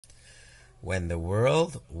When the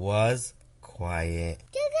world was quiet.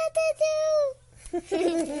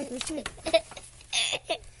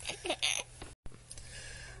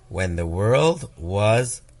 When the world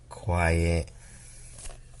was quiet.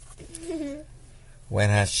 When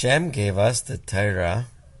Hashem gave us the Torah,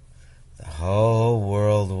 the whole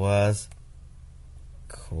world was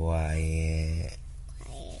quiet.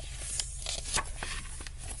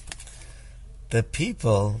 The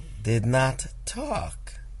people did not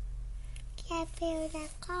talk.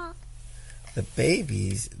 The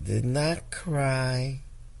babies did not cry.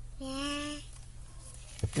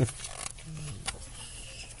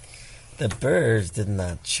 The birds did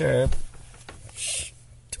not chirp.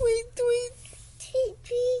 Tweet, tweet. Tweet,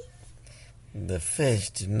 tweet. The fish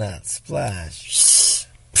did not splash.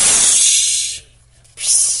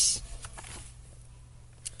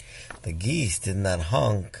 The geese did not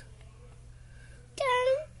honk.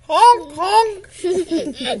 Honk, honk.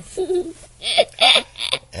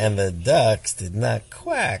 And the ducks did not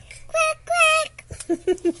quack. Quack, quack.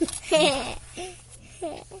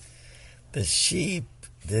 The sheep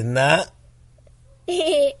did not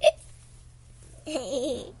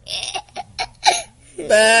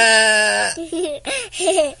bah.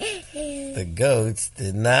 The goats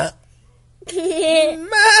did not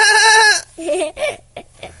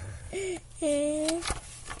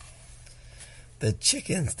The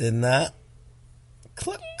chickens did not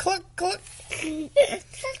cluck, cluck, cluck. And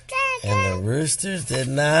the roosters did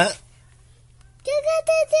not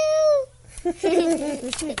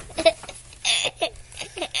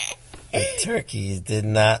The turkeys did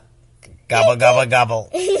not gobble, gobble, gobble.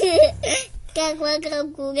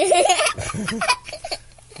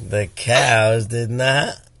 The cows did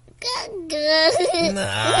not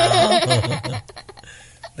No.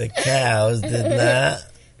 The cows did not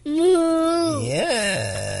moo.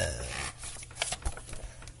 Yeah.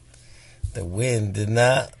 The wind did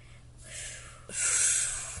not.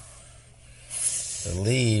 The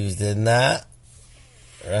leaves did not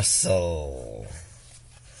rustle.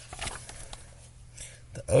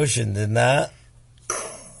 The ocean did not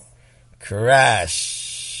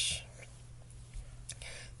crash.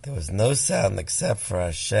 There was no sound except for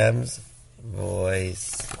Hashem's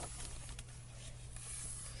voice.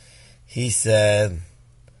 He said,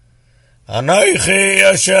 Anochi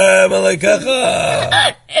Hashem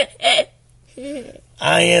Elokecha.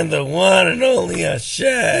 I am the one and only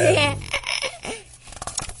Hashem.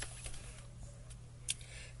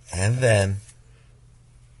 And then,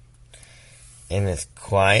 in this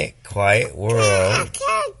quiet, quiet world,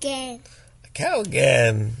 a cow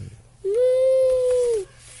again. Moo.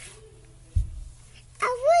 A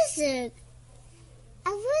wizard.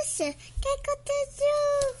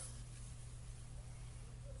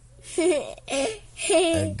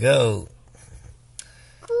 A goat.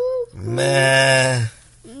 Meh.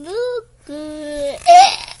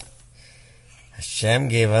 Hashem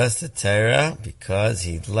gave us the Torah because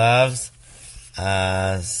He loves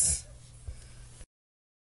us.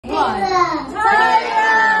 Torah!